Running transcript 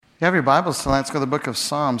you have your Bibles tonight, let's go to the book of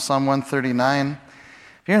Psalms, Psalm 139.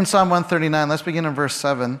 If you're in Psalm 139, let's begin in verse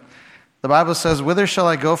 7. The Bible says, "Whither shall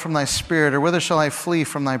I go from thy spirit, or whither shall I flee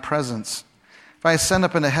from thy presence? If I ascend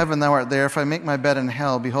up into heaven, thou art there. If I make my bed in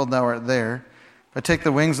hell, behold, thou art there. If I take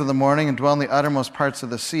the wings of the morning and dwell in the uttermost parts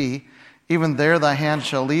of the sea, even there thy hand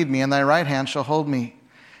shall lead me, and thy right hand shall hold me.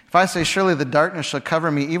 If I say, surely the darkness shall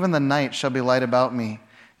cover me, even the night shall be light about me.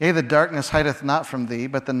 Yea, the darkness hideth not from thee,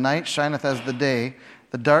 but the night shineth as the day.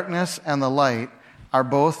 The darkness and the light are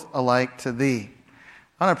both alike to thee."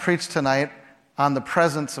 I want to preach tonight on the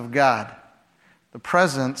presence of God. The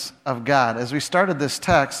presence of God. As we started this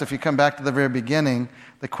text, if you come back to the very beginning,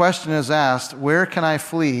 the question is asked, where can I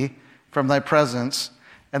flee from thy presence?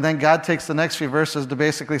 And then God takes the next few verses to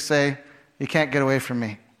basically say, you can't get away from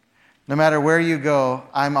me. No matter where you go,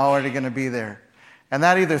 I'm already going to be there. And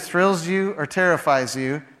that either thrills you or terrifies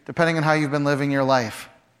you, depending on how you've been living your life.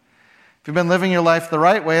 If you've been living your life the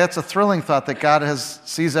right way, that's a thrilling thought that God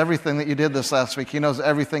sees everything that you did this last week. He knows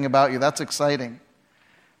everything about you. That's exciting.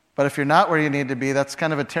 But if you're not where you need to be, that's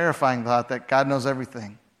kind of a terrifying thought that God knows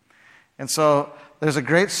everything. And so there's a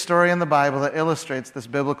great story in the Bible that illustrates this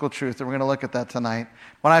biblical truth, and we're going to look at that tonight.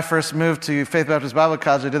 When I first moved to Faith Baptist Bible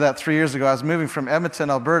College, I did that 3 years ago. I was moving from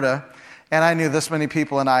Edmonton, Alberta, and I knew this many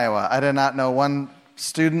people in Iowa. I did not know one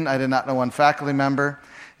student. I did not know one faculty member.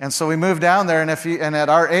 And so we moved down there, and at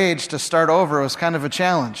our age, to start over was kind of a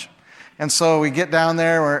challenge. And so we get down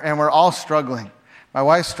there, and we're all struggling. My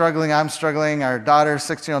wife's struggling, I'm struggling, our daughter,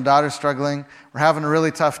 16-year-old daughter's struggling. We're having a really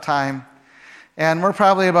tough time. And we're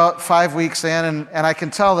probably about 5 weeks in, and I can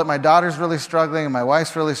tell that my daughter's really struggling, and my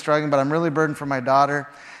wife's really struggling, but I'm really burdened for my daughter.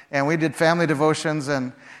 And we did family devotions,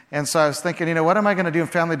 and so I was thinking, what am I going to do in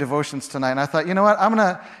family devotions tonight? And I thought, what, I'm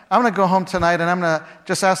going to go home tonight, and I'm going to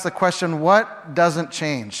just ask the question, what doesn't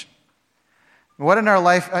change? What in our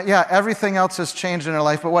life, everything else has changed in our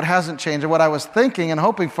life, but what hasn't changed? And what I was thinking and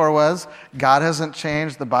hoping for was, God hasn't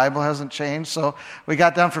changed, the Bible hasn't changed. So we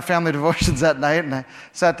got down for family devotions that night, and I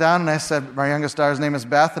sat down, and I said, my youngest daughter's name is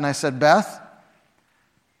Beth, and I said, Beth,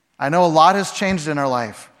 I know a lot has changed in our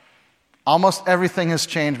life. Almost everything has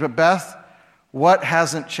changed, but Beth, what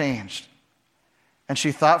hasn't changed? And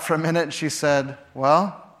she thought for a minute, and she said,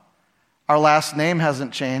 well, our last name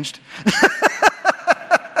hasn't changed.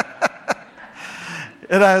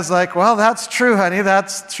 And I was like, well, that's true, honey,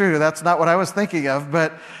 that's true. That's not what I was thinking of.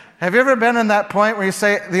 But have you ever been in that point where you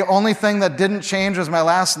say, the only thing that didn't change was my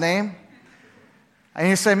last name? And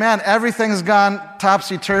you say, man, everything's gone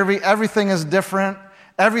topsy-turvy. Everything is different.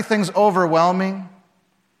 Everything's overwhelming.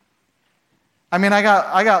 I mean, I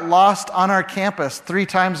got lost on our campus 3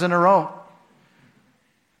 times in a row.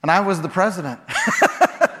 And I was the president.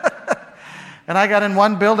 And I got in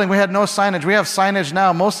one building, we had no signage. We have signage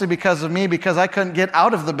now, mostly because of me, because I couldn't get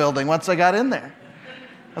out of the building once I got in there.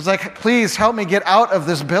 I was like, please help me get out of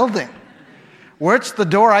this building. Where's the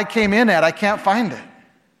door I came in at? I can't find it.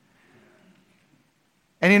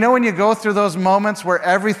 And when you go through those moments where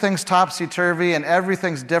everything's topsy-turvy and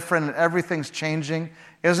everything's different and everything's changing,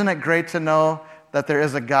 isn't it great to know that there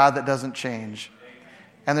is a God that doesn't change?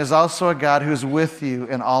 And there's also a God who's with you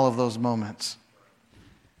in all of those moments.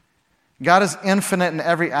 God is infinite in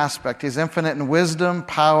every aspect. He's infinite in wisdom,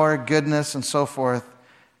 power, goodness, and so forth.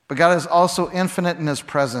 But God is also infinite in His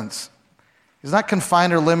presence. He's not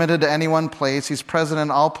confined or limited to any one place. He's present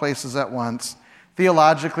in all places at once.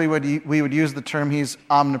 Theologically, we would use the term He's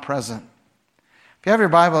omnipresent. If you have your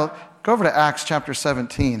Bible, go over to Acts chapter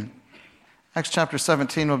 17. Acts chapter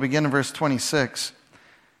 17, we'll begin in verse 26.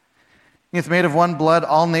 He hath made of one blood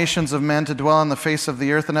all nations of men to dwell on the face of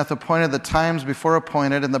the earth, and hath appointed the times before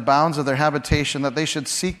appointed and the bounds of their habitation, that they should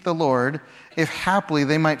seek the Lord, if haply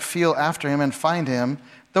they might feel after Him and find Him,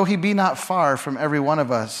 though He be not far from every one of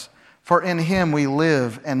us. For in Him we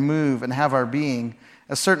live and move and have our being,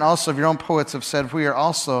 as certain also of your own poets have said, we are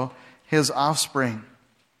also His offspring.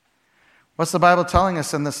 What's the Bible telling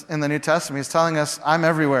us in the New Testament? He's telling us, I'm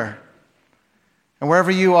everywhere. And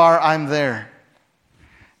wherever you are, I'm there.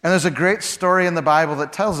 And there's a great story in the Bible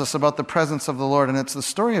that tells us about the presence of the Lord, and it's the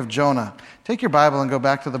story of Jonah. Take your Bible and go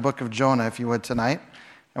back to the book of Jonah, if you would, tonight.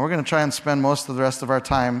 And we're going to try and spend most of the rest of our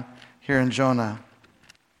time here in Jonah.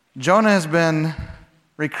 Jonah has been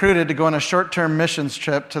recruited to go on a short-term missions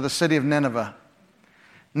trip to the city of Nineveh.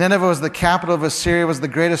 Nineveh was the capital of Assyria, was the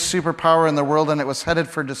greatest superpower in the world, and it was headed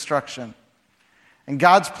for destruction. And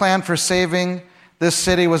God's plan for saving this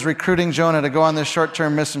city was recruiting Jonah to go on this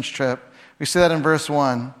short-term missions trip. We see that in verse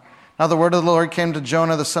 1. Now the word of the Lord came to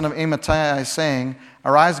Jonah, the son of Amittai, saying,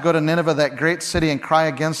 Arise, go to Nineveh, that great city, and cry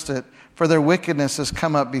against it, for their wickedness has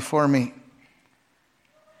come up before me.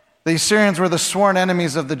 The Assyrians were the sworn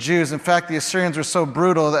enemies of the Jews. In fact, the Assyrians were so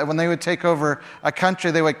brutal that when they would take over a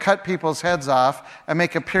country, they would cut people's heads off and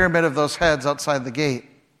make a pyramid of those heads outside the gate.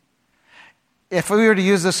 If we were to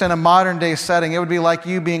use this in a modern day setting, it would be like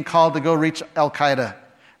you being called to go reach Al-Qaeda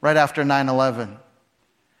right after 9/11.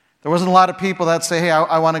 There wasn't a lot of people that say, hey,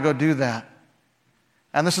 I want to go do that.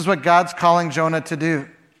 And this is what God's calling Jonah to do.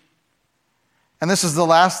 And this is the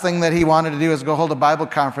last thing that he wanted to do, is go hold a Bible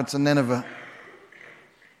conference in Nineveh.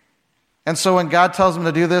 And so when God tells him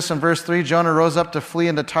to do this in verse 3, Jonah rose up to flee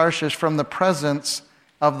into Tarshish from the presence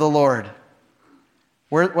of the Lord.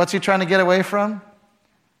 What's he trying to get away from?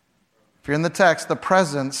 If you're in the text, the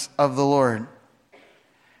presence of the Lord.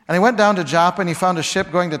 And he went down to Joppa, and he found a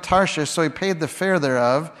ship going to Tarshish, so he paid the fare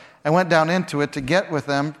thereof and went down into it to get with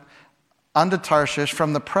them unto Tarshish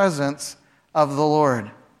from the presence of the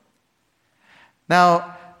Lord.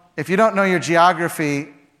 Now, if you don't know your geography,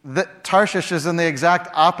 Tarshish is in the exact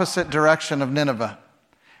opposite direction of Nineveh.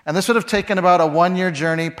 And this would have taken about a 1-year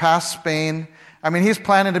journey past Spain. I mean, he's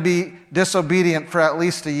planning to be disobedient for at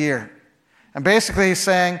least a year. And basically he's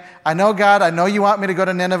saying, I know God, I know you want me to go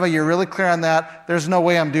to Nineveh. You're really clear on that. There's no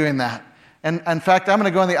way I'm doing that. And in fact, I'm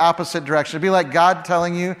going to go in the opposite direction. It'd be like God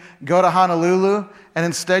telling you, go to Honolulu, and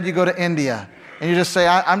instead you go to India. And you just say,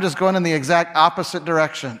 I'm just going in the exact opposite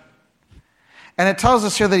direction. And it tells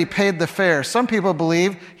us here that he paid the fare. Some people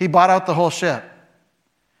believe he bought out the whole ship.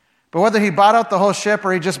 But whether he bought out the whole ship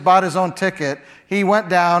or he just bought his own ticket, he went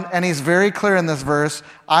down, and he's very clear in this verse,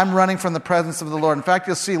 I'm running from the presence of the Lord. In fact,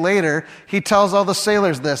 you'll see later, he tells all the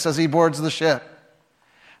sailors this as he boards the ship.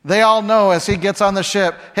 They all know as he gets on the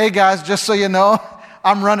ship, hey guys, just so you know,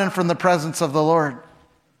 I'm running from the presence of the Lord.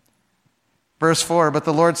 Verse 4, but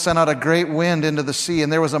the Lord sent out a great wind into the sea,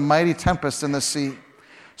 and there was a mighty tempest in the sea,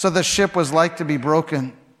 so the ship was like to be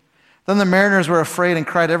broken. Then the mariners were afraid and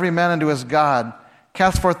cried every man unto his God,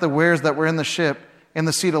 cast forth the wares that were in the ship in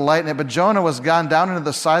the sea to lighten it. But Jonah was gone down into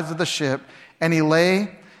the sides of the ship, and he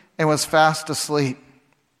lay and was fast asleep.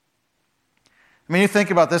 I mean, you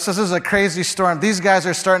think about this. This is a crazy storm. These guys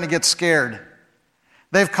are starting to get scared.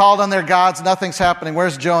 They've called on their gods. Nothing's happening.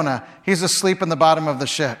 Where's Jonah? He's asleep in the bottom of the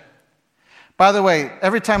ship. By the way,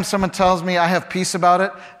 every time someone tells me I have peace about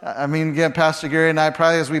it, I mean, again, Pastor Gary and I,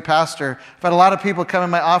 probably as we pastor, I've had a lot of people come in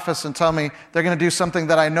my office and tell me they're going to do something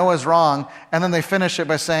that I know is wrong, and then they finish it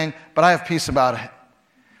by saying, but I have peace about it.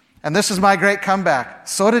 And this is my great comeback.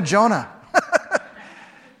 So did Jonah.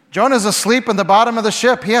 Jonah's asleep in the bottom of the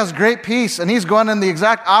ship. He has great peace, and he's going in the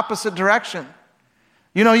exact opposite direction.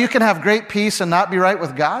 You know, you can have great peace and not be right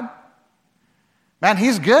with God. Man,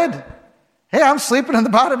 he's good. Hey, I'm sleeping in the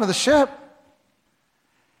bottom of the ship.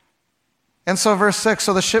 And so verse 6,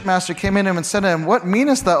 so the shipmaster came in to him and said to him, what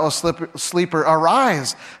meanest thou, O sleeper?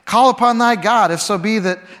 Arise, call upon thy God, if so be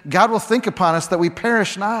that God will think upon us that we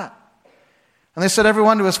perish not. And they said, every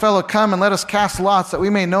one to his fellow, come and let us cast lots, that we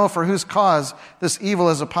may know for whose cause this evil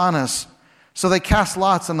is upon us. So they cast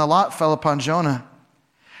lots, and the lot fell upon Jonah.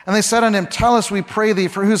 And they said unto him, tell us, we pray thee,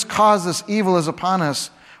 for whose cause this evil is upon us.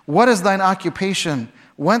 What is thine occupation?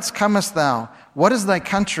 Whence comest thou? What is thy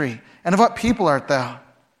country? And of what people art thou?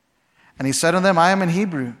 And he said unto them, I am an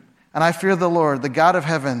Hebrew, and I fear the Lord, the God of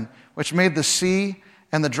heaven, which made the sea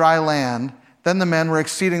and the dry land. Then the men were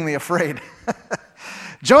exceedingly afraid.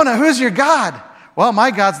 Jonah, who's your God? Well,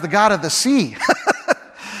 my God's the God of the sea.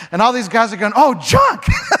 And all these guys are going, oh, junk.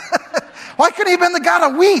 Why couldn't he have been the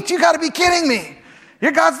God of wheat? You got to be kidding me.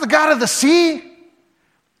 Your God's the God of the sea?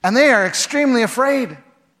 And they are extremely afraid.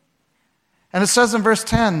 And it says in verse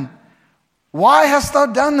 10, why hast thou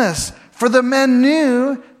done this? For the men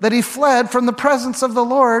knew that he fled from the presence of the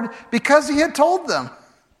Lord because he had told them.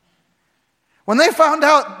 When they found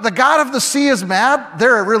out the God of the sea is mad,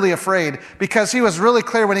 they're really afraid because he was really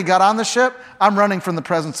clear when he got on the ship, I'm running from the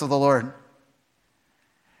presence of the Lord.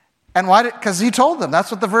 And why? Because he told them.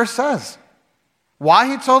 That's what the verse says. Why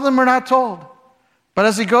he told them, we're not told. But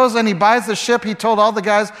as he goes and he buys the ship, he told all the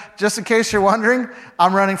guys, just in case you're wondering,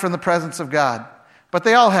 I'm running from the presence of God. But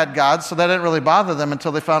they all had gods, so that didn't really bother them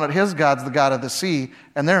until they found out his God's the God of the sea,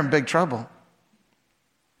 and they're in big trouble.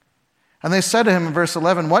 And they said to him in verse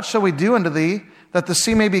 11, what shall we do unto thee, that the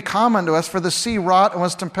sea may be calm unto us? For the sea wrought and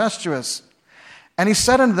was tempestuous. And he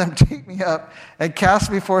said unto them, take me up and cast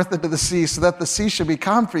me forth into the sea, so that the sea should be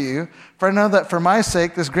calm for you. For I know that for my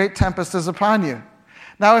sake this great tempest is upon you.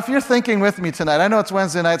 Now, if you're thinking with me tonight, I know it's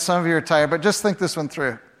Wednesday night, some of you are tired, but just think this one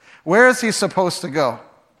through. Where is he supposed to go?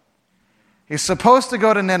 He's supposed to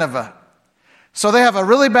go to Nineveh. So they have a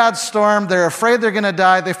really bad storm. They're afraid they're going to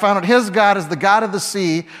die. They found out his God is the God of the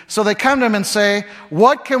sea. So they come to him and say,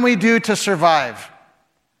 what can we do to survive?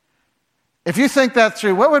 If you think that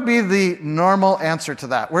through, what would be the normal answer to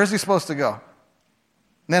that? Where's he supposed to go?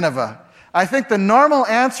 Nineveh. I think the normal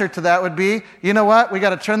answer to that would be, you know what? We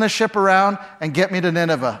got to turn the ship around and get me to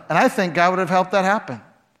Nineveh. And I think God would have helped that happen.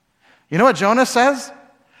 You know what Jonah says?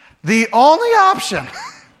 The only option,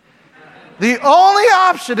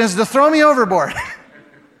 is to throw me overboard.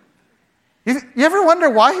 You ever wonder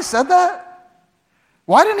why he said that?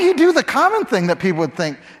 Why didn't he do the common thing that people would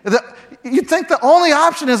think? You'd think the only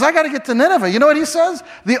option is I got to get to Nineveh. You know what he says?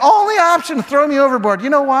 The only option to throw me overboard.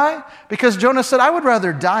 You know why? Because Jonah said, I would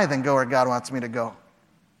rather die than go where God wants me to go.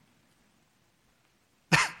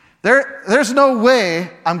 There's no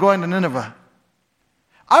way I'm going to Nineveh.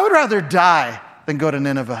 I would rather die than go to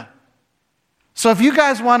Nineveh. So if you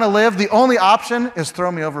guys want to live, the only option is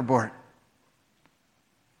throw me overboard.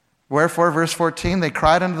 Wherefore, verse 14, they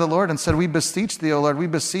cried unto the Lord and said, we beseech thee, O Lord, we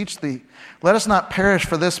beseech thee. Let us not perish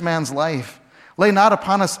for this man's life. Lay not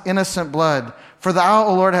upon us innocent blood, for thou,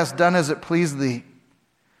 O Lord, hast done as it pleased thee.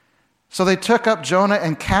 So they took up Jonah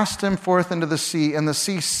and cast him forth into the sea, and the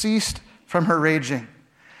sea ceased from her raging.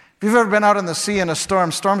 If you've ever been out in the sea in a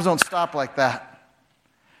storm, storms don't stop like that.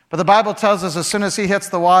 But the Bible tells us as soon as he hits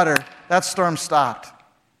the water, that storm stopped.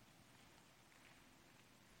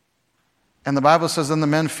 And the Bible says, then the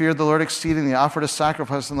men feared the Lord exceedingly, offered a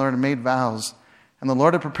sacrifice to the Lord, and made vows. And the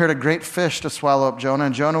Lord had prepared a great fish to swallow up Jonah,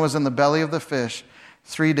 and Jonah was in the belly of the fish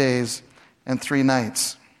 3 days and 3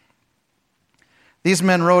 nights. These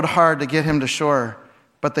men rowed hard to get him to shore,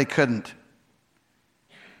 but they couldn't.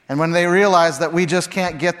 And when they realized that we just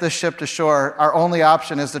can't get this ship to shore, our only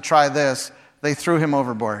option is to try this, they threw him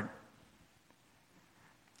overboard.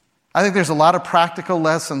 I think there's a lot of practical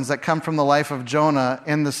lessons that come from the life of Jonah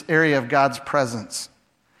in this area of God's presence.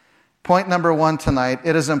 Point number 1 tonight,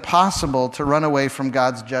 it is impossible to run away from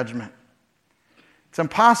God's judgment. It's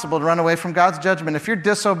impossible to run away from God's judgment. If you're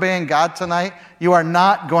disobeying God tonight, you are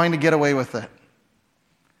not going to get away with it.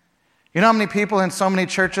 You know how many people in so many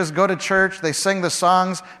churches go to church, they sing the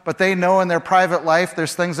songs, but they know in their private life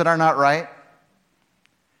there's things that are not right?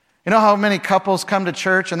 You know how many couples come to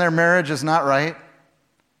church and their marriage is not right?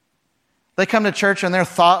 They come to church and their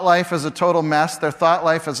thought life is a total mess. Their thought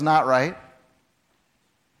life is not right.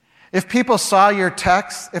 If people saw your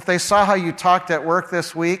texts, if they saw how you talked at work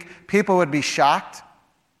this week, people would be shocked.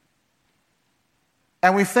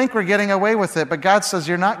 And we think we're getting away with it, but God says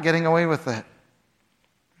you're not getting away with it.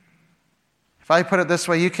 If I put it this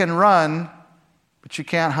way, you can run, but you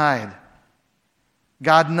can't hide.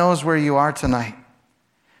 God knows where you are tonight.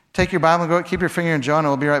 Take your Bible and go, keep your finger in Jonah.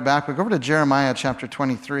 We'll be right back. We'll go over to Jeremiah chapter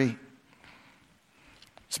 23.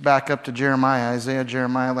 Let's back up to Jeremiah, Isaiah,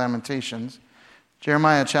 Jeremiah, Lamentations.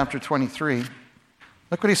 Jeremiah chapter 23.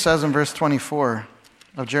 Look what he says in verse 24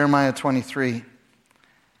 of Jeremiah 23.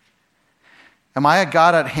 Am I a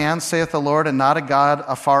God at hand, saith the Lord, and not a God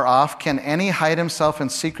afar off? Can any hide himself in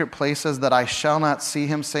secret places that I shall not see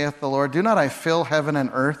him, saith the Lord? Do not I fill heaven and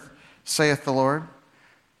earth, saith the Lord?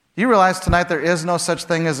 Do you realize tonight there is no such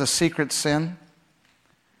thing as a secret sin?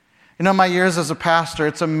 You know, my years as a pastor,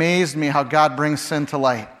 it's amazed me how God brings sin to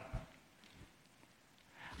light.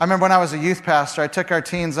 I remember when I was a youth pastor, I took our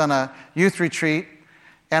teens on a youth retreat,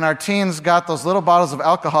 and our teens got those little bottles of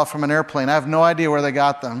alcohol from an airplane. I have no idea where they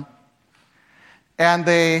got them. And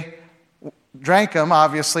they drank them,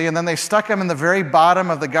 obviously, and then they stuck them in the very bottom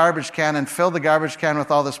of the garbage can and filled the garbage can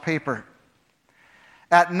with all this paper.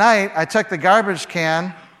 At night, I took the garbage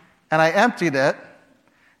can and I emptied it.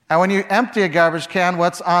 And when you empty a garbage can,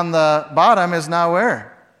 what's on the bottom is now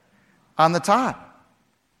where? On the top.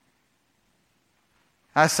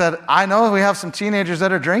 I said, I know we have some teenagers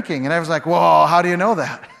that are drinking. And I was like, whoa, how do you know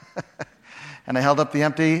that? And I held up the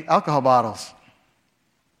empty alcohol bottles.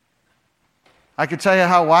 I could tell you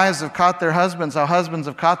how wives have caught their husbands, how husbands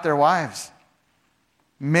have caught their wives.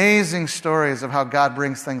 Amazing stories of how God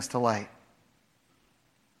brings things to light.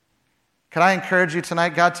 Can I encourage you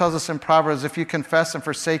tonight? God tells us in Proverbs, if you confess and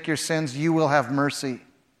forsake your sins, you will have mercy.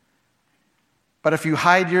 But if you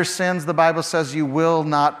hide your sins, the Bible says you will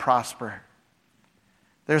not prosper.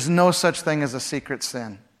 There's no such thing as a secret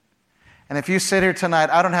sin. And if you sit here tonight,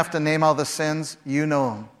 I don't have to name all the sins, you know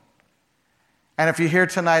them. And if you're here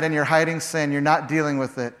tonight and you're hiding sin, you're not dealing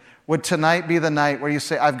with it, would tonight be the night where you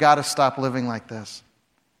say, I've got to stop living like this?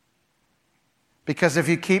 Because if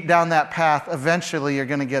you keep down that path, eventually you're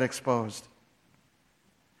going to get exposed.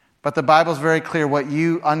 But the Bible's very clear. What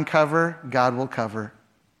you uncover, God will cover.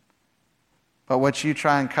 But what you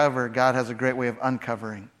try and cover, God has a great way of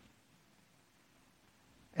uncovering.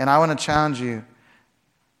 And I want to challenge you.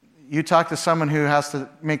 You talk to someone who has to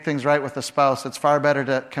make things right with a spouse, it's far better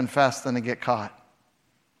to confess than to get caught.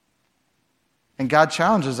 And God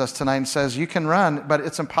challenges us tonight and says, you can run, but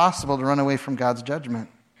it's impossible to run away from God's judgment.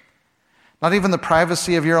 Not even the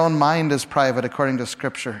privacy of your own mind is private, according to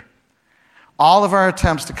Scripture. All of our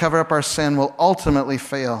attempts to cover up our sin will ultimately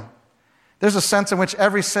fail. There's a sense in which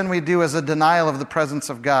every sin we do is a denial of the presence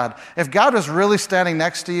of God. If God was really standing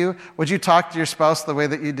next to you, would you talk to your spouse the way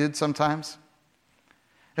that you did sometimes?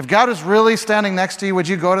 If God was really standing next to you, would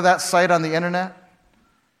you go to that site on the internet?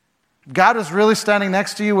 If God was really standing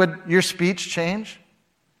next to you, would your speech change?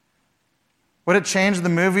 Would it change the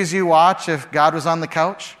movies you watch if God was on the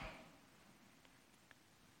couch?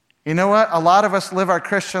 You know what? A lot of us live our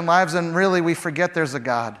Christian lives and really we forget there's a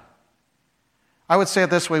God. I would say it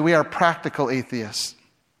this way, we are practical atheists.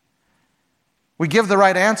 We give the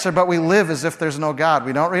right answer, but we live as if there's no God.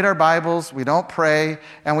 We don't read our Bibles, we don't pray,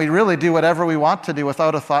 and we really do whatever we want to do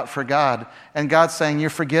without a thought for God. And God's saying, you're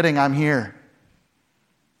forgetting I'm here.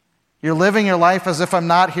 You're living your life as if I'm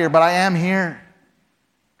not here, but I am here.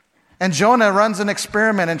 And Jonah runs an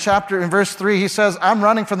experiment in verse 3. He says, I'm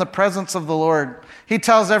running from the presence of the Lord. He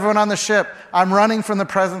tells everyone on the ship, I'm running from the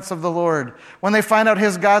presence of the Lord. When they find out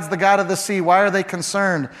his God's the God of the sea, why are they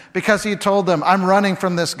concerned? Because he told them, I'm running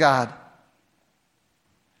from this God.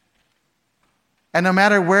 And no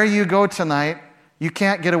matter where you go tonight, you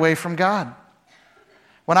can't get away from God.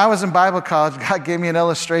 When I was in Bible college, God gave me an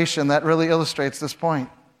illustration that really illustrates this point.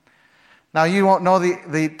 Now, you won't know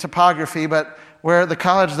the topography, but where the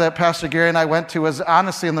college that Pastor Gary and I went to was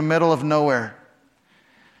honestly in the middle of nowhere.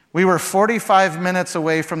 We were 45 minutes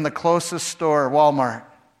away from the closest store, Walmart.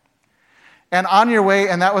 And on your way,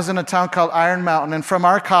 and that was in a town called Iron Mountain, and from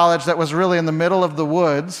our college that was really in the middle of the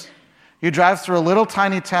woods, you drive through a little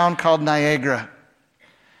tiny town called Niagara.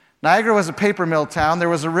 Niagara was a paper mill town. There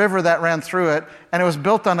was a river that ran through it, and it was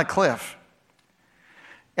built on a cliff.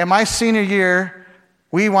 In my senior year,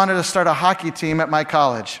 we wanted to start a hockey team at my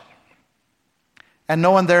college. And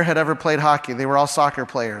no one there had ever played hockey. They were all soccer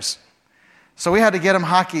players. So we had to get them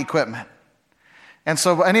hockey equipment. And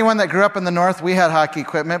so anyone that grew up in the north, we had hockey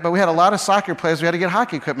equipment, but we had a lot of soccer players we had to get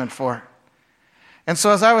hockey equipment for. And so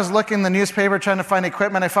as I was looking in the newspaper trying to find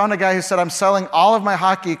equipment, I found a guy who said, I'm selling all of my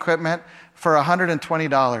hockey equipment for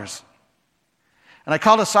 $120. And I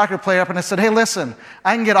called a soccer player up and I said, hey, listen,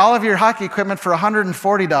 I can get all of your hockey equipment for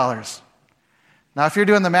 $140. Now, if you're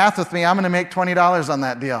doing the math with me, I'm going to make $20 on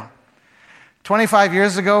that deal. 25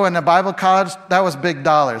 years ago in a Bible college, that was big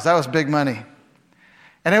dollars. That was big money.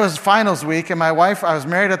 And it was finals week, and my wife, I was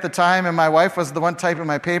married at the time, and my wife was the one typing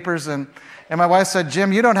my papers, and my wife said,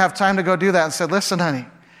 Jim, you don't have time to go do that. And I said, listen, honey,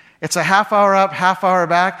 it's a half hour up, half hour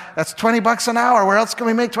back. That's $20 an hour. Where else can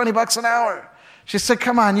we make $20 an hour? She said,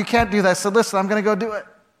 come on, you can't do that. I said, listen, I'm going to go do it.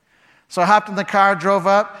 So I hopped in the car, drove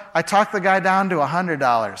up. I talked the guy down to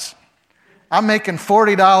 $100. I'm making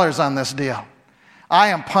 $40 on this deal. I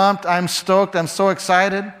am pumped. I'm stoked. I'm so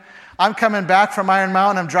excited. I'm coming back from Iron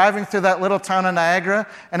Mountain. I'm driving through that little town of Niagara.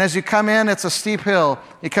 And as you come in, it's a steep hill.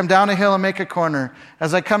 You come down a hill and make a corner.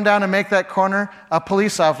 As I come down and make that corner, a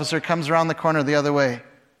police officer comes around the corner the other way.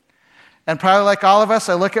 And probably like all of us,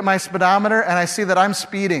 I look at my speedometer and I see that I'm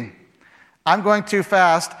speeding. I'm going too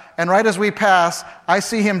fast. And right as we pass, I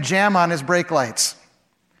see him jam on his brake lights.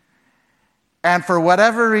 And for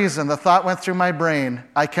whatever reason, the thought went through my brain,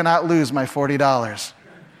 I cannot lose my $40.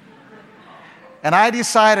 And I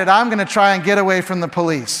decided I'm going to try and get away from the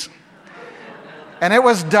police. And it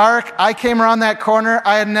was dark. I came around that corner.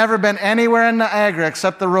 I had never been anywhere in Niagara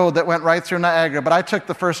except the road that went right through Niagara, but I took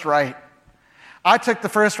the first right. I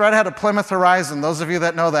had a Plymouth Horizon, those of you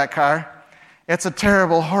that know that car. It's a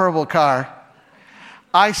terrible, horrible car.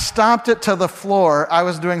 I stomped it to the floor. I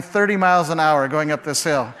was doing 30 miles an hour going up this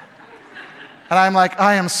hill. And I'm like,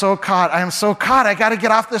 I am so caught. I got to get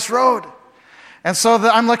off this road. And so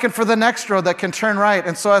I'm looking for the next road that can turn right.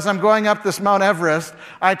 And so as I'm going up this Mount Everest,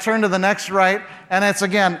 I turn to the next right. And it's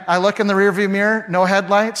again, I look in the rearview mirror, no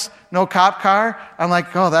headlights, no cop car. I'm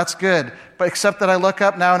like, oh, that's good. But except that I look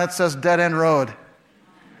up now and it says dead end road.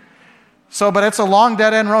 But it's a long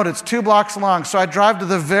dead end road. It's 2 blocks long. So I drive to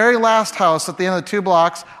the very last house at the end of the 2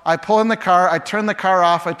 blocks. I pull in the car. I turn the car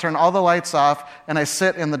off. I turn all the lights off. And I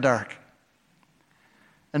sit in the dark.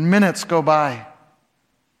 And minutes go by.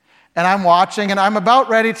 And I'm watching, and I'm about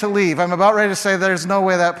ready to leave. I'm about ready to say, there's no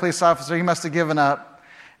way that police officer, he must have given up.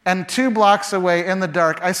 And 2 blocks away in the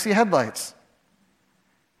dark, I see headlights.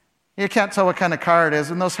 You can't tell what kind of car it is.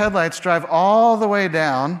 And those headlights drive all the way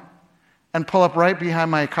down and pull up right behind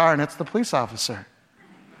my car, and it's the police officer.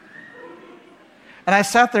 And I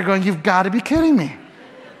sat there going, you've got to be kidding me.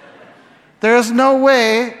 There is no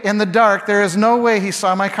way in the dark, there is no way he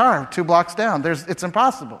saw my car 2 blocks down. It's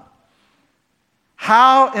impossible.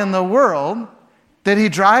 How in the world did he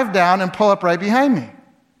drive down and pull up right behind me.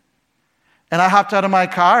 And I hopped out of my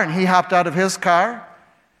car, and he hopped out of his car,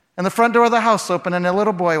 and the front door of the house opened, and a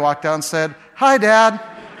little boy walked out and said, "Hi, Dad."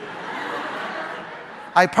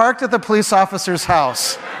 I parked at the police officer's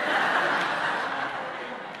house.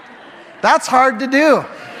 That's hard to do.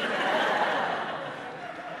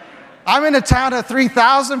 I'm in a town of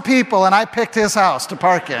 3,000 people, and I picked his house to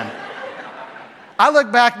park in. I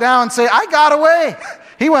look back now and say, I got away.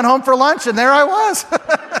 He went home for lunch, and there I was.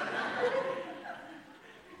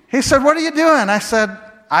 He said, "What are you doing?" I said,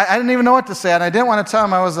 I didn't even know what to say, and I didn't want to tell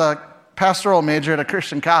him I was a pastoral major at a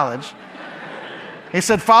Christian college. He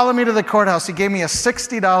said, "Follow me to the courthouse." He gave me a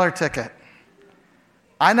 $60 ticket.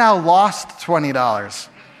 I now lost $20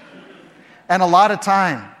 and a lot of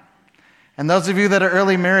time. And those of you that are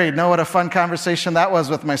early married know what a fun conversation that was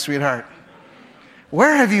with my sweetheart.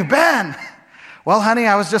 "Where have you been?" "Well, honey,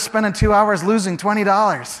 I was just spending 2 hours losing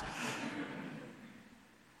 $20.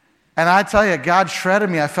 And I tell you, God shredded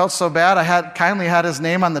me. I felt so bad. I kindly had his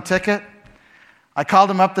name on the ticket. I called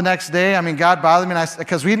him up the next day. God bothered me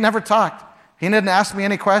because we never talked. He didn't ask me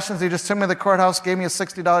any questions. He just took me to the courthouse, gave me a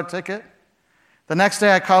 $60 ticket. The next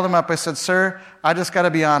day I called him up. I said, "Sir, I just got to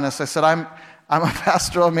be honest." I said, I'm a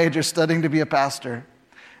pastoral major studying to be a pastor.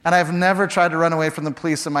 And I've never tried to run away from the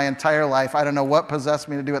police in my entire life. I don't know what possessed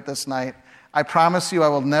me to do it this night. I promise you I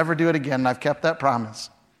will never do it again, and I've kept that promise.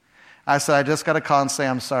 I said, "I just got to call and say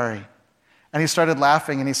I'm sorry." And he started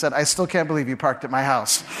laughing, and he said, "I still can't believe you parked at my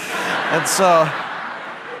house." And so,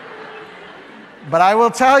 but I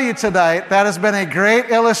will tell you tonight, that has been a great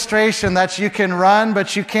illustration that you can run,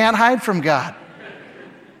 but you can't hide from God.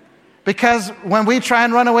 Because when we try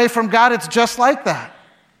and run away from God, it's just like that.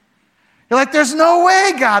 You're like, "There's no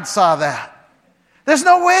way God saw that. There's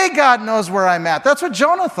no way God knows where I'm at." That's what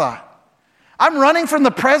Jonah thought. I'm running from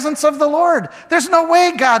the presence of the Lord. There's no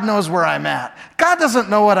way God knows where I'm at. God doesn't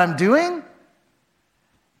know what I'm doing.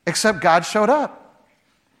 Except God showed up.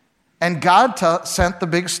 And God sent the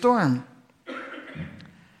big storm.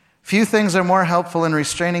 Few things are more helpful in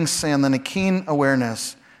restraining sin than a keen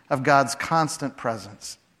awareness of God's constant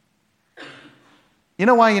presence. You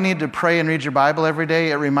know why you need to pray and read your Bible every day?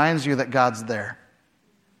 It reminds you that God's there.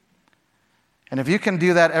 And if you can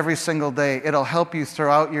do that every single day, it'll help you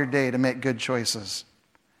throughout your day to make good choices.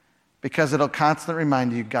 Because it'll constantly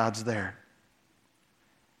remind you God's there.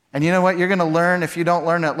 And you know what? You're going to learn, if you don't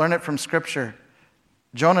learn it from Scripture.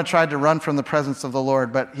 Jonah tried to run from the presence of the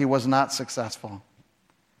Lord, but he was not successful.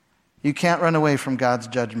 You can't run away from God's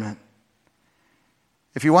judgment.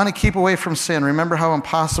 If you want to keep away from sin, remember how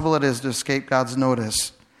impossible it is to escape God's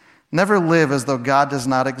notice. Never live as though God does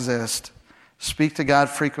not exist. Speak to God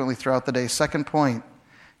frequently throughout the day. Second point,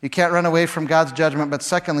 you can't run away from God's judgment, but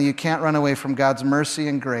secondly, you can't run away from God's mercy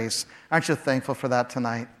and grace. Aren't you thankful for that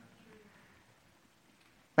tonight?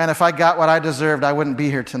 Man, if I got what I deserved, I wouldn't be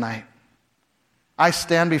here tonight. I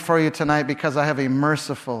stand before you tonight because I have a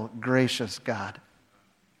merciful, gracious God.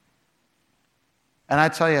 And I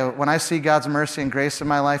tell you, when I see God's mercy and grace in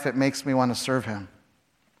my life, it makes me want to serve him.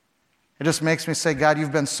 It just makes me say, "God,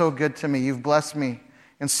 you've been so good to me. You've blessed me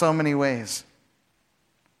in so many ways."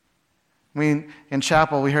 In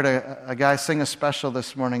chapel, we heard a guy sing a special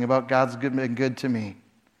this morning about God's been good to me.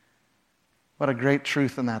 What a great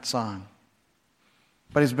truth in that song.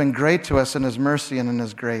 But he's been great to us in his mercy and in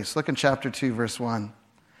his grace. Look in chapter 2, verse 1.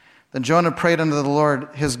 Then Jonah prayed unto the Lord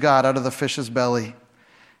his God out of the fish's belly,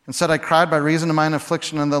 and said, "I cried by reason of mine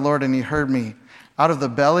affliction unto the Lord, and he heard me. Out of the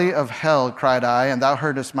belly of hell cried I, and thou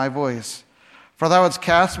heardest my voice. For thou hadst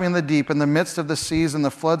cast me in the deep, in the midst of the seas, and the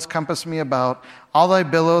floods compassed me about. All thy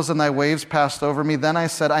billows and thy waves passed over me. Then I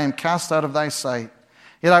said, I am cast out of thy sight.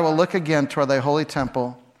 Yet I will look again toward thy holy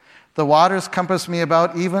temple. The waters compassed me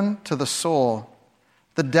about, even to the soul.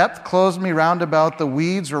 The depth closed me round about. The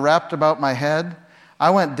weeds were wrapped about my head. I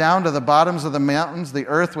went down to the bottoms of the mountains. The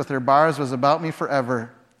earth with her bars was about me forever.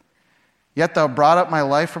 Yet thou brought up my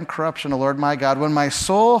life from corruption, O Lord my God. When my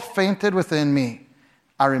soul fainted within me,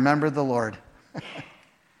 I remembered the Lord."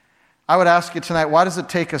 I would ask you tonight, why does it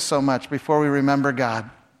take us so much before we remember God?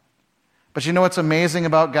 But you know what's amazing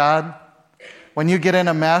about God? When you get in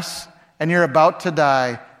a mess and you're about to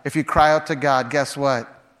die, if you cry out to God, guess what?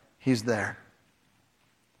 He's there.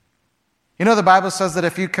 You know the Bible says that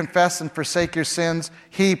if you confess and forsake your sins,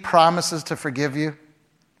 he promises to forgive you.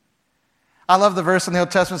 I love the verse in the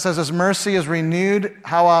Old Testament that says his mercy is renewed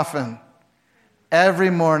how often? Every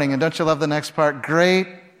morning. And don't you love the next part? Great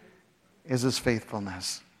is his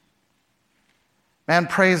faithfulness. Man,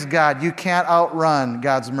 praise God. You can't outrun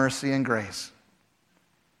God's mercy and grace.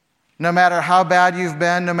 No matter how bad you've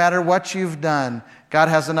been, no matter what you've done, God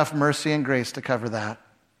has enough mercy and grace to cover that.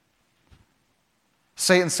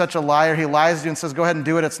 Satan's such a liar. He lies to you and says, go ahead and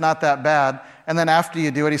do it. It's not that bad. And then after you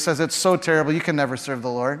do it, he says, it's so terrible. You can never serve the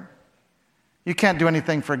Lord. You can't do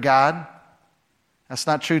anything for God. That's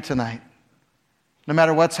not true tonight. No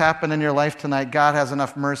matter what's happened in your life tonight, God has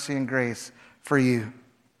enough mercy and grace for you.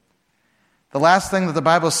 The last thing that the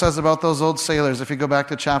Bible says about those old sailors, if you go back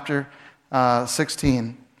to chapter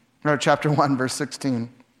 16, or chapter 1, verse 16.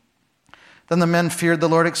 Then the men feared the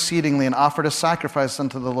Lord exceedingly and offered a sacrifice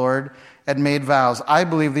unto the Lord and made vows. I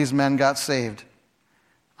believe these men got saved.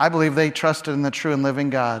 I believe they trusted in the true and living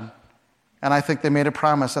God. And I think they made a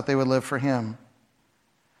promise that they would live for him.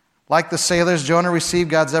 Like the sailors, Jonah received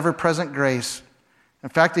God's ever-present grace. In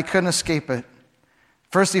fact, he couldn't escape it.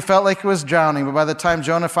 First, he felt like he was drowning, but by the time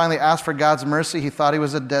Jonah finally asked for God's mercy, he thought he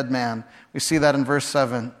was a dead man. We see that in verse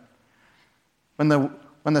 7.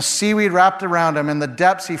 When the seaweed wrapped around him in the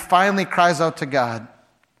depths, he finally cries out to God.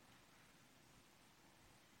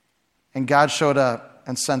 And God showed up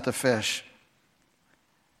and sent a fish.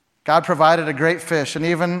 God provided a great fish, and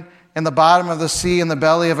even in the bottom of the sea, in the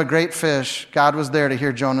belly of a great fish, God was there to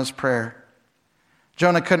hear Jonah's prayer.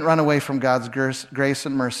 Jonah couldn't run away from God's grace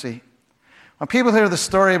and mercy. When people hear the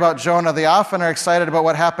story about Jonah, they often are excited about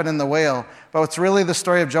what happened in the whale, but what's really the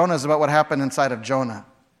story of Jonah is about what happened inside of Jonah.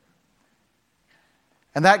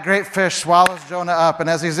 And that great fish swallows Jonah up, and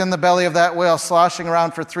as he's in the belly of that whale, sloshing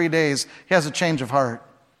around for 3 days, he has a change of heart.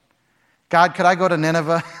 God, could I go to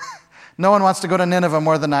Nineveh? No one wants to go to Nineveh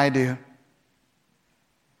more than I do.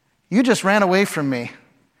 You just ran away from me.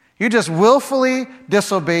 You just willfully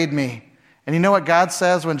disobeyed me. And you know what God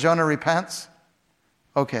says when Jonah repents?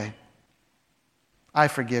 Okay, I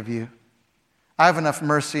forgive you. I have enough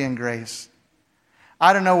mercy and grace.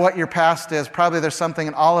 I don't know what your past is. Probably there's something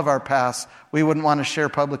in all of our past we wouldn't want to share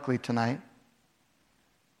publicly tonight.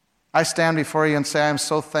 I stand before you and say I'm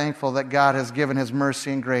so thankful that God has given his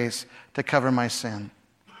mercy and grace to cover my sin.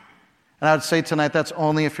 And I would say tonight that's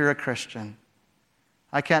only if you're a Christian.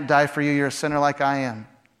 I can't die for you. You're a sinner like I am.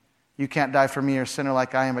 You can't die for me. You're a sinner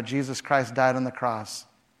like I am. But Jesus Christ died on the cross.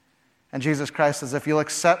 And Jesus Christ says, if you'll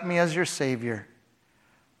accept me as your Savior,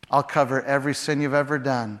 I'll cover every sin you've ever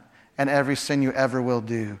done and every sin you ever will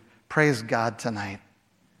do. Praise God tonight.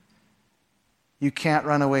 You can't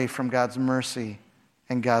run away from God's mercy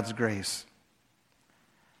and God's grace.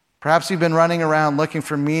 Perhaps you've been running around looking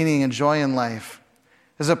for meaning and joy in life.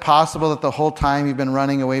 Is it possible that the whole time you've been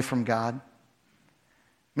running away from God?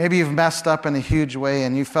 Maybe you've messed up in a huge way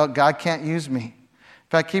and you felt God can't use me. In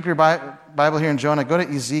fact, keep your Bible here in Jonah. Go to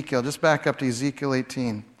Ezekiel. Just back up to Ezekiel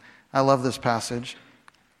 18. I love this passage.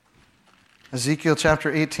 Ezekiel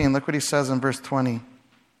chapter 18, look what he says in verse 20.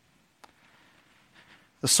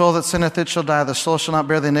 The soul that sinneth, it shall die. The soul shall not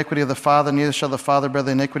bear the iniquity of the father, neither shall the father bear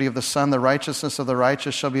the iniquity of the son. The righteousness of the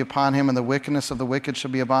righteous shall be upon him, and the wickedness of the wicked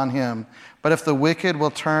shall be upon him. But if the wicked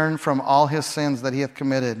will turn from all his sins that he hath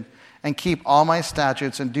committed, and keep all my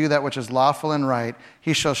statutes, and do that which is lawful and right,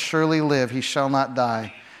 he shall surely live, he shall not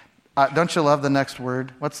die. Don't you love the next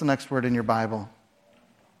word? What's the next word in your Bible?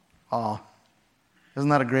 All. Isn't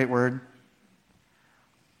that a great word?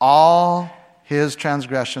 All his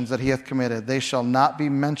transgressions that he hath committed, they shall not be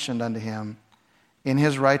mentioned unto him. In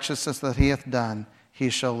his righteousness that he hath done, he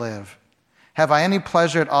shall live. Have I any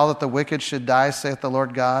pleasure at all that the wicked should die, saith the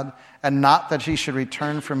Lord God, and not that he should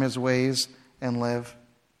return from his ways and live?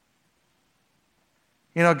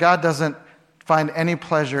 You know, God doesn't find any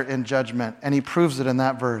pleasure in judgment, and he proves it in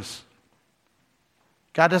that verse.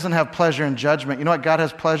 God doesn't have pleasure in judgment. You know what God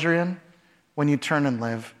has pleasure in? When you turn and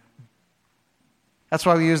live. That's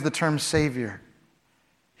why we use the term Savior.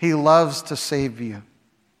 He loves to save you.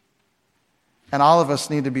 And all of us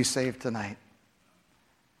need to be saved tonight.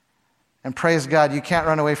 And praise God, you can't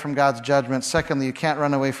run away from God's judgment. Secondly, you can't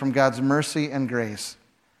run away from God's mercy and grace.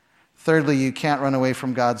 Thirdly, you can't run away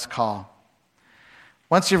from God's call.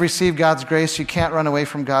 Once you've received God's grace, you can't run away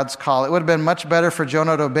from God's call. It would have been much better for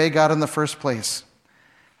Jonah to obey God in the first place.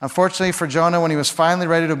 Unfortunately for Jonah, when he was finally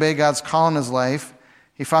ready to obey God's call in his life,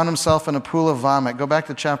 he found himself in a pool of vomit. Go back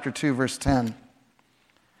to chapter 2, verse 10.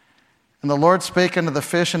 And the Lord spake unto the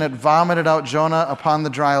fish, and it vomited out Jonah upon the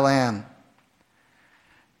dry land.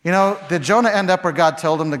 You know, did Jonah end up where God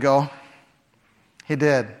told him to go? He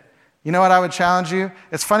did. You know what I would challenge you?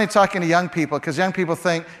 It's funny talking to young people, because young people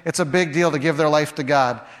think it's a big deal to give their life to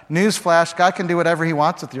God. Newsflash, God can do whatever he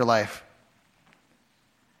wants with your life.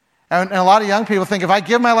 And a lot of young people think, if I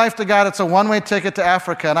give my life to God, it's a one-way ticket to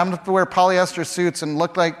Africa, and I'm going to wear polyester suits and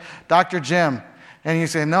look like Dr. Jim. And you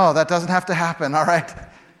say, no, that doesn't have to happen, all right?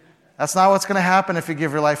 That's not what's going to happen if you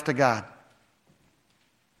give your life to God.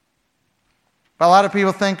 But a lot of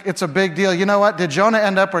people think it's a big deal. You know what? Did Jonah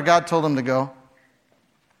end up where God told him to go?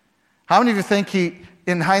 How many of you think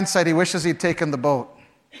in hindsight, he wishes he'd taken the boat.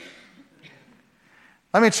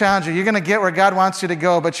 Let me challenge you. You're going to get where God wants you to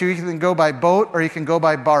go, but you can go by boat or you can go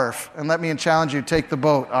by barf. And let me challenge you, take the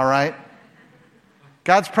boat, all right?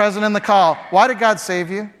 God's present in the call. Why did God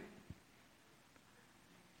save you?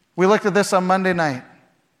 We looked at this on Monday night.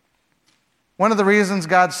 One of the reasons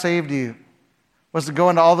God saved you was to go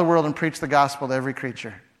into all the world and preach the gospel to every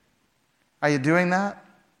creature. Are you doing that?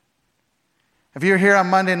 If you're here on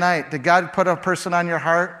Monday night, did God put a person on your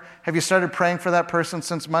heart? Have you started praying for that person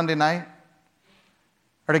since Monday night?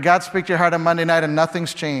 Or did God speak to your heart on Monday night and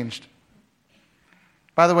nothing's changed?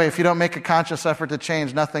 By the way, if you don't make a conscious effort to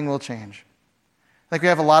change, nothing will change. I think we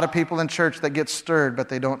have a lot of people in church that get stirred, but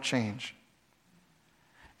they don't change.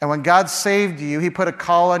 And when God saved you, he put a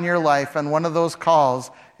call on your life, and one of those calls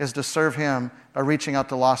is to serve him by reaching out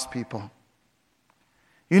to lost people.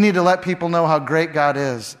 You need to let people know how great God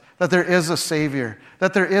is, that there is a Savior,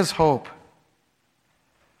 that there is hope.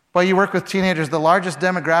 While you work with teenagers, the largest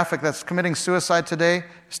demographic that's committing suicide today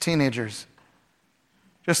is teenagers.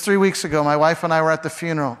 Just 3 weeks ago, my wife and I were at the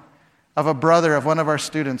funeral of a brother of one of our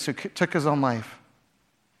students who took his own life.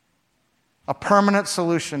 A permanent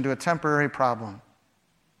solution to a temporary problem.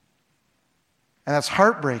 And that's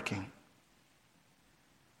heartbreaking.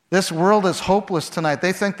 This world is hopeless tonight.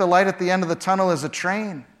 They think the light at the end of the tunnel is a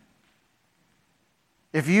train.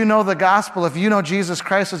 If you know the gospel, if you know Jesus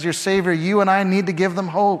Christ as your Savior, you and I need to give them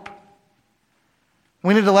hope.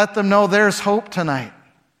 We need to let them know there's hope tonight.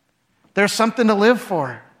 There's something to live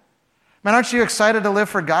for. Man, aren't you excited to live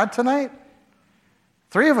for God tonight?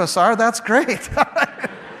 3 of us are. That's great.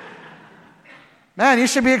 Man, you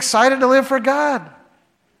should be excited to live for God.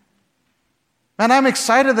 Man, I'm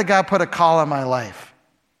excited that God put a call on my life.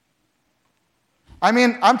 I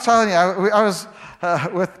mean, I'm telling you, I was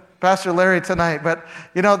with Pastor Larry tonight, but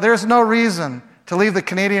there's no reason to leave the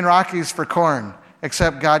Canadian Rockies for corn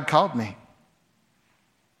except God called me.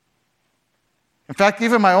 In fact,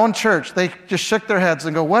 even my own church, they just shook their heads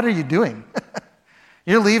and go, "What are you doing?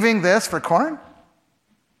 You're leaving this for corn?"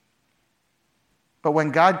 But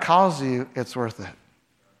when God calls you, it's worth it.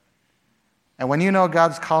 And when you know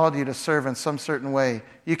God's called you to serve in some certain way,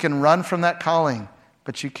 you can run from that calling,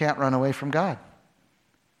 but you can't run away from God.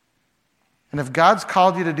 And if God's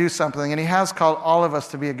called you to do something, and he has called all of us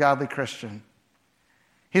to be a godly Christian,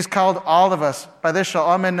 he's called all of us, by this shall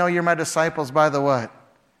all men know you're my disciples, by the what?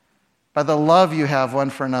 By the love you have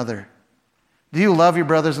one for another. Do you love your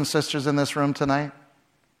brothers and sisters in this room tonight?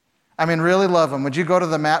 I mean, really love them. Would you go to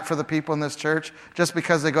the mat for the people in this church just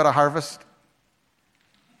because they go to Harvest?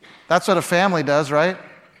 That's what a family does, right?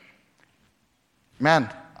 Man,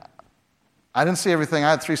 I didn't see everything. I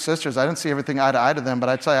had 3 sisters. I didn't see everything eye to eye to them, but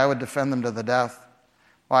I tell you, I would defend them to the death.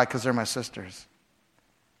 Why? Because they're my sisters.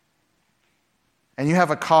 And you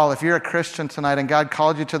have a call. If you're a Christian tonight and God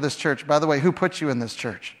called you to this church, by the way, who put you in this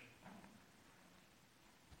church?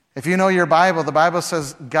 If you know your Bible, the Bible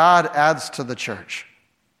says God adds to the church.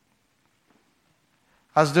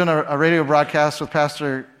 I was doing a radio broadcast with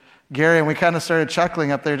Pastor Gary, and we kind of started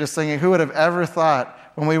chuckling up there, just thinking, who would have ever thought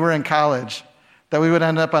when we were in college that we would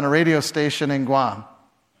end up on a radio station in Guam?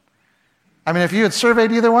 I mean, if you had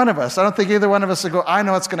surveyed either one of us, I don't think either one of us would go, I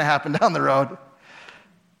know what's going to happen down the road.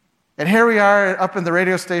 And here we are up in the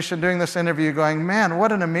radio station doing this interview going, man,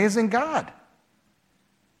 what an amazing God.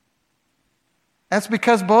 That's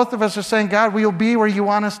because both of us are saying, God, we'll be where you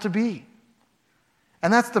want us to be.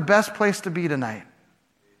 And that's the best place to be tonight.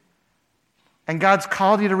 And God's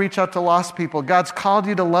called you to reach out to lost people. God's called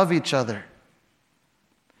you to love each other.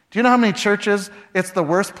 Do you know how many churches, it's the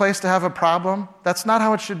worst place to have a problem? That's not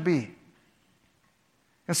how it should be.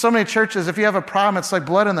 In so many churches, if you have a problem, it's like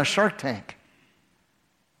blood in the shark tank.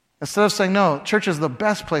 Instead of saying, no, church is the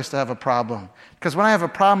best place to have a problem. Because when I have a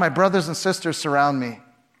problem, my brothers and sisters surround me.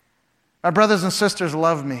 My brothers and sisters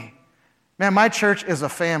love me. Man, my church is a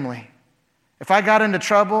family. If I got into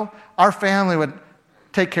trouble, our family would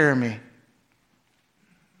take care of me.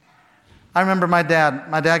 I remember my dad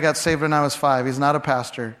got saved when I was 5. He's not a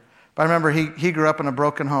pastor. But I remember he grew up in a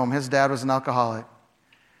broken home. His dad was an alcoholic.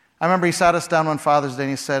 I remember he sat us down one Father's Day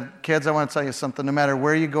and he said, kids, I want to tell you something. No matter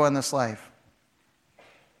where you go in this life,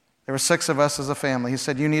 there were 6 of us as a family. He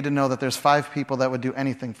said, you need to know that there's 5 people that would do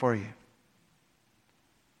anything for you.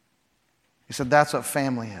 He said, that's what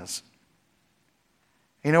family is.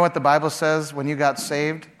 You know what the Bible says when you got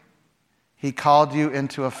saved? He called you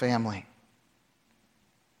into a family.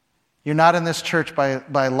 You're not in this church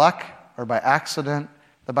by luck or by accident.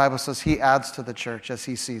 The Bible says he adds to the church as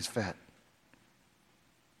he sees fit.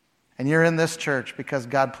 And you're in this church because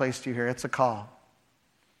God placed you here. It's a call.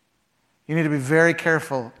 You need to be very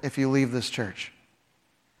careful if you leave this church.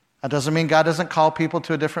 That doesn't mean God doesn't call people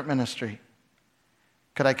to a different ministry.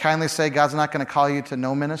 Could I kindly say God's not going to call you to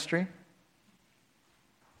no ministry?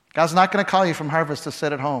 God's not going to call you from Harvest to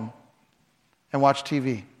sit at home and watch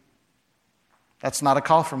TV. That's not a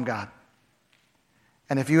call from God.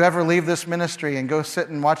 And if you ever leave this ministry and go sit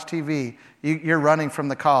and watch TV, you're running from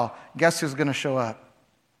the call. Guess who's going to show up?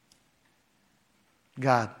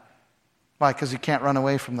 God. Why? Because you can't run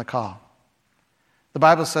away from the call. The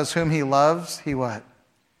Bible says, whom he loves, he what?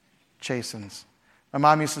 Chastens. My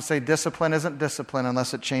mom used to say, discipline isn't discipline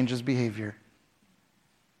unless it changes behavior.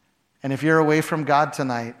 And if you're away from God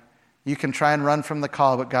tonight, you can try and run from the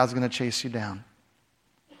call, but God's going to chase you down.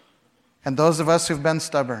 And those of us who've been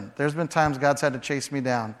stubborn, there's been times God's had to chase me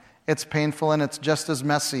down. It's painful and it's just as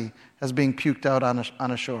messy as being puked out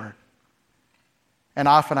on a shore. And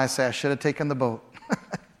often I say, I should have taken the boat.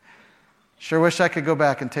 Sure wish I could go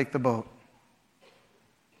back and take the boat.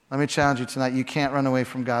 Let me challenge you tonight. You can't run away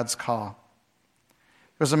from God's call.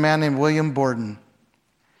 There was a man named William Borden.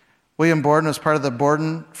 William Borden was part of the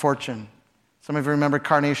Borden fortune. Some of you remember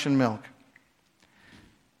Carnation Milk.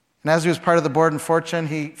 And as he was part of the Borden fortune,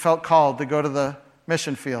 he felt called to go to the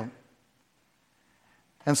mission field.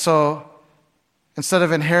 And so, instead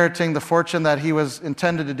of inheriting the fortune that he was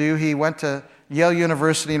intended to do, he went to Yale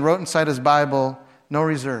University and wrote inside his Bible, no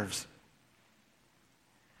reserves.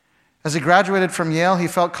 As he graduated from Yale, he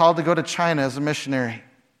felt called to go to China as a missionary.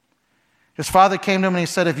 His father came to him and he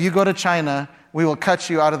said, if you go to China, we will cut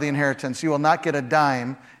you out of the inheritance. You will not get a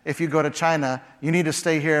dime if you go to China. You need to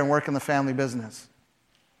stay here and work in the family business.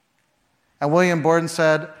 And William Borden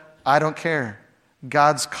said, I don't care.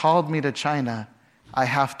 God's called me to China. I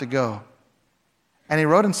have to go. And he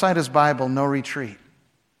wrote inside his Bible, no retreat.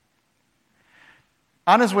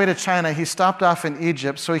 On his way to China, he stopped off in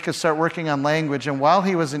Egypt so he could start working on language. And while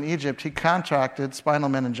he was in Egypt, he contracted spinal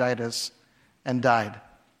meningitis and died.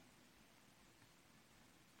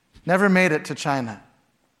 Never made it to China.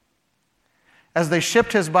 As they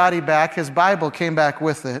shipped his body back, his Bible came back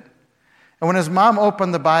with it. And when his mom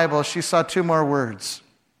opened the Bible, she saw two more words.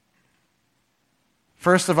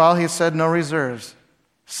 First of all, he said no reserves.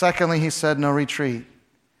 Secondly, he said no retreat.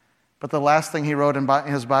 But the last thing he wrote in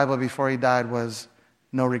his Bible before he died was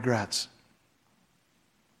no regrets.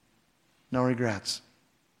 No regrets.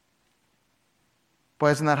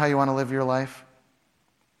 Boy, isn't that how you want to live your life?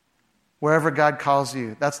 Wherever God calls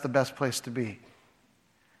you, that's the best place to be.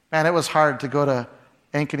 Man, it was hard to go to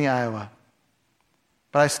Ankeny, Iowa.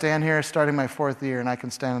 But I stand here starting my 4th year and I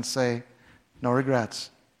can stand and say, no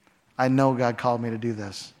regrets. I know God called me to do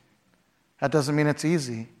this. That doesn't mean it's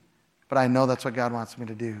easy, but I know that's what God wants me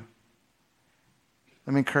to do.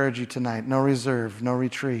 Let me encourage you tonight. No reserve, no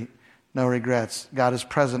retreat, no regrets. God is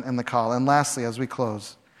present in the call. And lastly, as we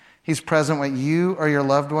close, He's present when you or your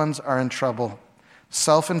loved ones are in trouble,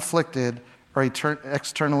 self-inflicted or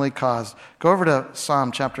externally caused. Go over to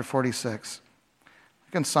Psalm chapter 46.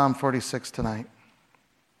 Look in Psalm 46 tonight.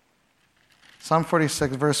 Psalm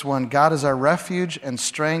 46, verse 1, God is our refuge and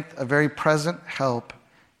strength, a very present help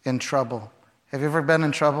in trouble. Have you ever been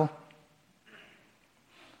in trouble?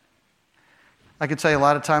 I could tell you a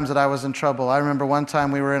lot of times that I was in trouble. I remember one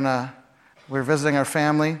time we were visiting our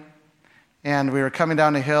family, and we were coming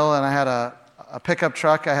down a hill, and I had a pickup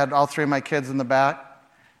truck. I had all 3 of my kids in the back,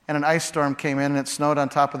 and an ice storm came in, and it snowed on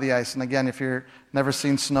top of the ice. And again, if you've never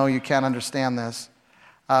seen snow, you can't understand this.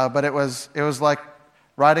 But it was like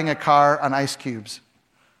riding a car on ice cubes.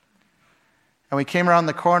 And we came around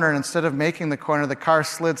the corner, and instead of making the corner, the car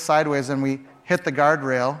slid sideways, and we hit the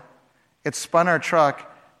guardrail. It spun our truck,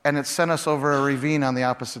 and it sent us over a ravine on the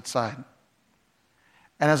opposite side.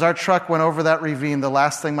 And as our truck went over that ravine, the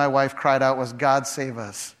last thing my wife cried out was, God save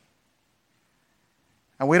us.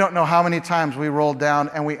 And we don't know how many times we rolled down,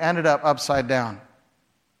 and we ended up upside down.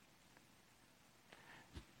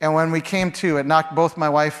 And when we came to, it knocked both my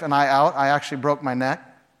wife and I out. I actually broke my neck.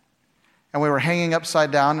 And we were hanging upside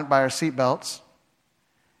down by our seatbelts.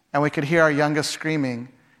 And we could hear our youngest screaming.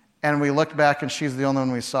 And we looked back, and she's the only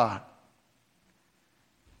one we saw.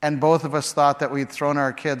 And both of us thought that we'd thrown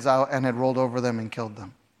our kids out and had rolled over them and killed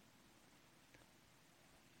them.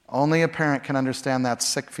 Only a parent can understand that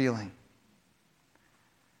sick feeling.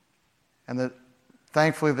 And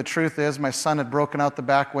thankfully, the truth is, my son had broken out the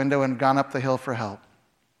back window and gone up the hill for help.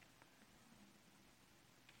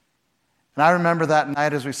 And I remember that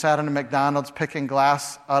night as we sat in a McDonald's picking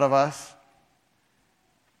glass out of us.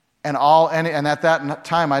 And at that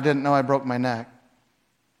time, I didn't know I broke my neck.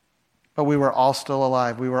 But we were all still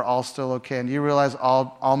alive. We were all still okay. And do you realize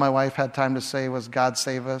all my wife had time to say was, God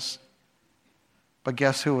save us? But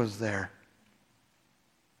guess who was there?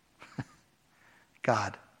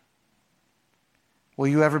 God. Will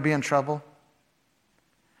you ever be in trouble?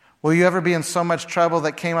 Will you ever be in so much trouble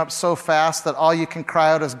that came up so fast that all you can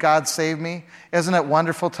cry out is, God, save me? Isn't it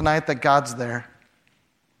wonderful tonight that God's there?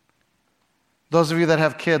 Those of you that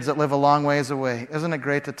have kids that live a long ways away, isn't it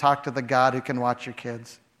great to talk to the God who can watch your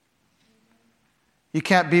kids? You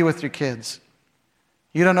can't be with your kids.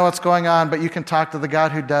 You don't know what's going on, but you can talk to the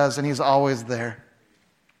God who does, and He's always there.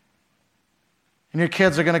 And your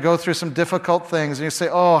kids are going to go through some difficult things, and you say,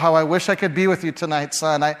 oh, how I wish I could be with you tonight,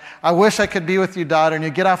 son. I wish I could be with you, daughter. And you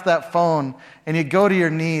get off that phone, and you go to your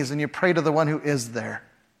knees, and you pray to the one who is there.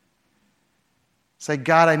 Say,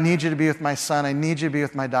 God, I need you to be with my son. I need you to be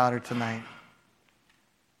with my daughter tonight.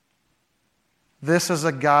 This is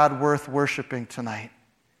a God worth worshiping tonight.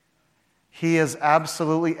 He is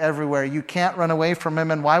absolutely everywhere. You can't run away from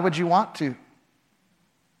Him, and why would you want to?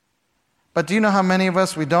 But do you know how many of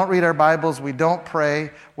us, we don't read our Bibles, we don't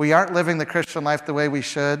pray, we aren't living the Christian life the way we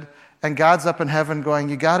should, and God's up in heaven going,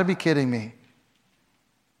 you got to be kidding me.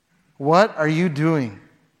 What are you doing?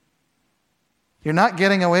 You're not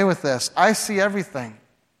getting away with this. I see everything.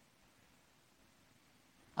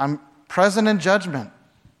 I'm present in judgment.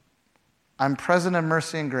 I'm present in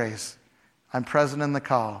mercy and grace. I'm present in the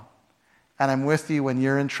call. And I'm with you when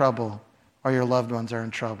you're in trouble or your loved ones are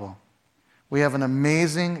in trouble. We have an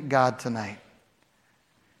amazing God tonight.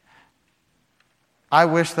 I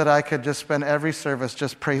wish that I could just spend every service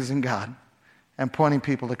just praising God and pointing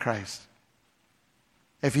people to Christ.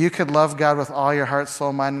 If you could love God with all your heart,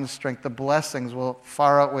 soul, mind, and strength, the blessings will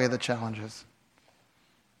far outweigh the challenges.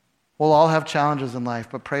 We'll all have challenges in life,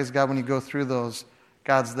 but praise God when you go through those,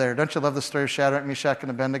 God's there. Don't you love the story of Shadrach, Meshach,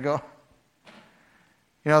 and Abednego?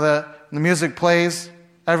 You know, the music plays.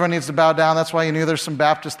 Everyone needs to bow down. That's why you knew there's some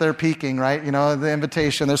Baptists there peeking, right? You know, the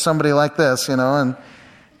invitation. There's somebody like this, you know. And,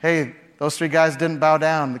 hey, those three guys didn't bow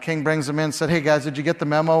down. The king brings them in and said, hey, guys, did you get the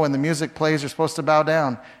memo? When the music plays, you're supposed to bow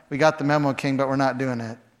down. We got the memo, king, but we're not doing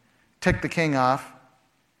it. Ticked the king off.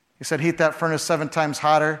 He said, heat that furnace 7 times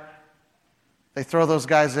hotter. They throw those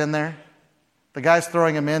guys in there. The guys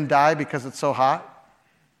throwing them in die because it's so hot.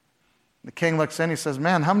 The king looks in. He says,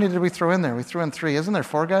 man, how many did we throw in there? We threw in 3. Isn't there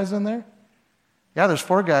 4 guys in there? Yeah, there's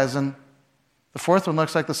 4 guys, and the 4th one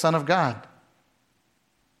looks like the Son of God.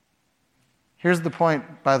 Here's the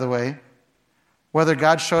point, by the way. Whether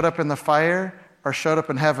God showed up in the fire or showed up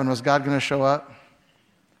in heaven, was God going to show up?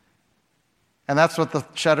 And that's what the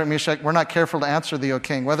Shadrach, Meshach, we're not careful to answer thee, O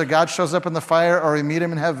king. Whether God shows up in the fire or we meet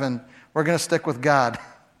Him in heaven, we're going to stick with God.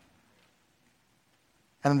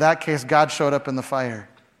 And in that case, God showed up in the fire.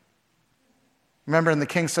 Remember, and the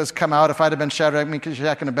king says, come out. If I'd have been Shadrach,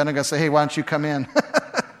 Meshach, and Abednego, I'd say, hey, why don't you come in?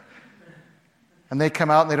 And they come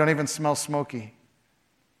out and they don't even smell smoky.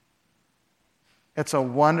 It's a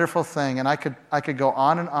wonderful thing. And I could go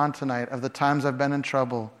on and on tonight of the times I've been in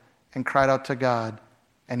trouble and cried out to God,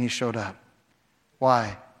 and He showed up.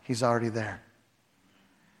 Why? He's already there.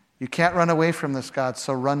 You can't run away from this God,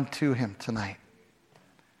 so run to Him tonight.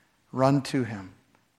 Run to Him.